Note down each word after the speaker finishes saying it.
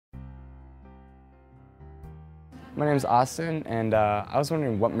My name is Austin, and I was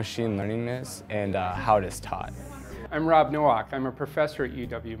wondering what machine learning is and how it is taught. I'm Rob Nowak. I'm a professor at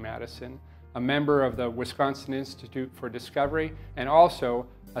UW-Madison, a member of the Wisconsin Institute for Discovery, and also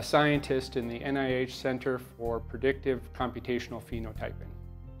a scientist in the NIH Center for Predictive Computational Phenotyping.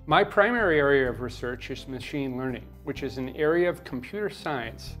 My primary area of research is machine learning, which is an area of computer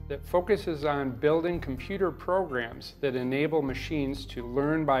science that focuses on building computer programs that enable machines to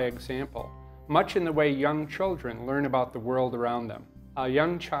learn by example, much in the way young children learn about the world around them. A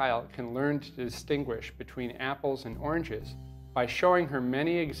young child can learn to distinguish between apples and oranges by showing her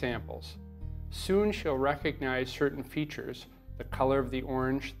many examples. Soon she'll recognize certain features: the color of the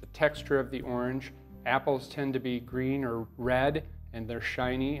orange, the texture of the orange. Apples tend to be green or red, and they're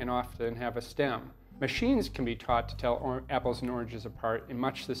shiny and often have a stem. Machines can be taught to tell apples and oranges apart in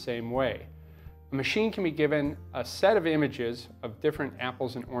much the same way. A machine can be given a set of images of different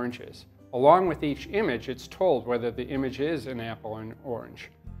apples and oranges. Along with each image, it's told whether the image is an apple or an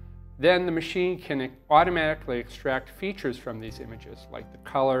orange. Then the machine can automatically extract features from these images, like the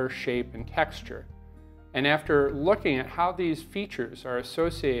color, shape, and texture. And after looking at how these features are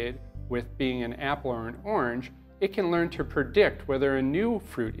associated with being an apple or an orange, it can learn to predict whether a new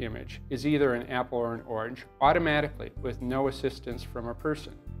fruit image is either an apple or an orange automatically with no assistance from a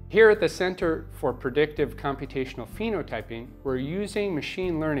person. Here at the Center for Predictive Computational Phenotyping, we're using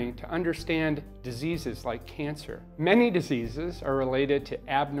machine learning to understand diseases like cancer. Many diseases are related to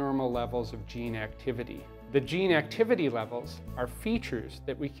abnormal levels of gene activity. The gene activity levels are features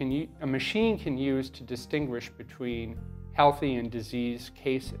that a machine can use to distinguish between healthy and disease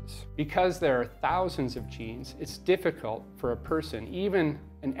cases. Because there are thousands of genes, it's difficult for a person, even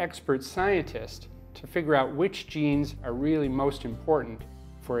an expert scientist, to figure out which genes are really most important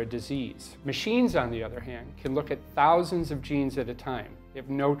for a disease. Machines, on the other hand, can look at thousands of genes at a time. They have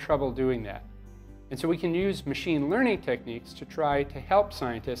no trouble doing that. And so we can use machine learning techniques to try to help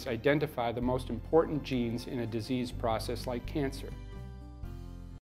scientists identify the most important genes in a disease process like cancer.